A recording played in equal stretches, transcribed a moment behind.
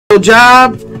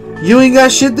job, you ain't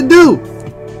got shit to do.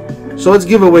 So it's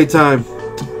giveaway time.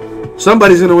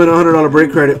 Somebody's gonna win a $100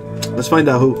 break credit. Let's find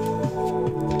out who.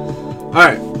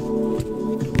 Alright.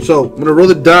 So I'm gonna roll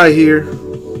the die here.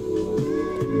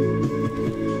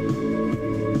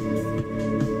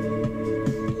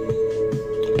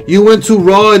 You went to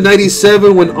Raw in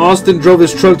 '97 when Austin drove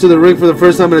his truck to the ring for the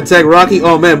first time and attacked Rocky.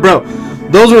 Oh man, bro,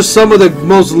 those were some of the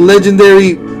most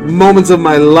legendary moments of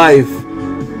my life.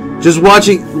 Just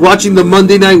watching the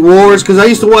Monday Night Wars, because I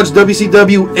used to watch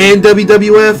WCW and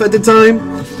WWF at the time,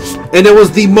 and it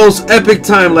was the most epic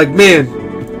time. Like,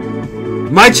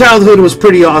 man, my childhood was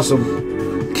pretty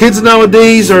awesome. Kids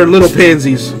nowadays are little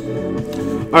pansies.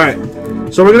 All right,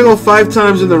 so we're gonna go 5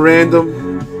 times in the random.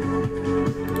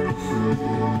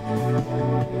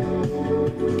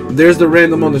 There's the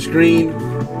random on the screen.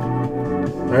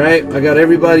 Alright, I got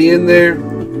everybody in there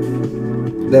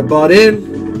that bought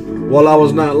in while I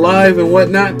was not live and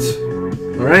whatnot.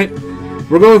 Alright,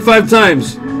 we're going 5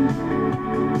 times.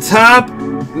 Top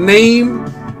name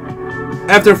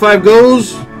after 5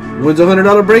 goes wins a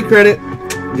 $100 break credit.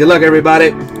 Good luck,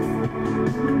 everybody.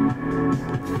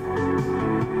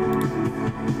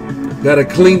 Got a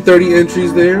clean 30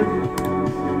 entries there.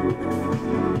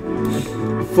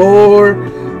 4.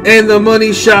 And the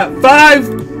money shot 5.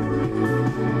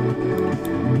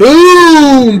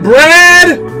 Boom,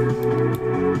 Brad.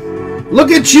 Look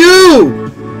at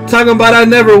you. Talking about I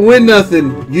never win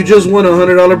nothing. You just won a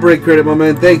 $100 break credit, my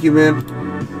man. Thank you, man.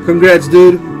 Congrats,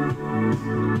 dude.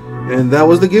 And that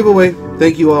was the giveaway.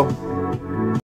 Thank you all.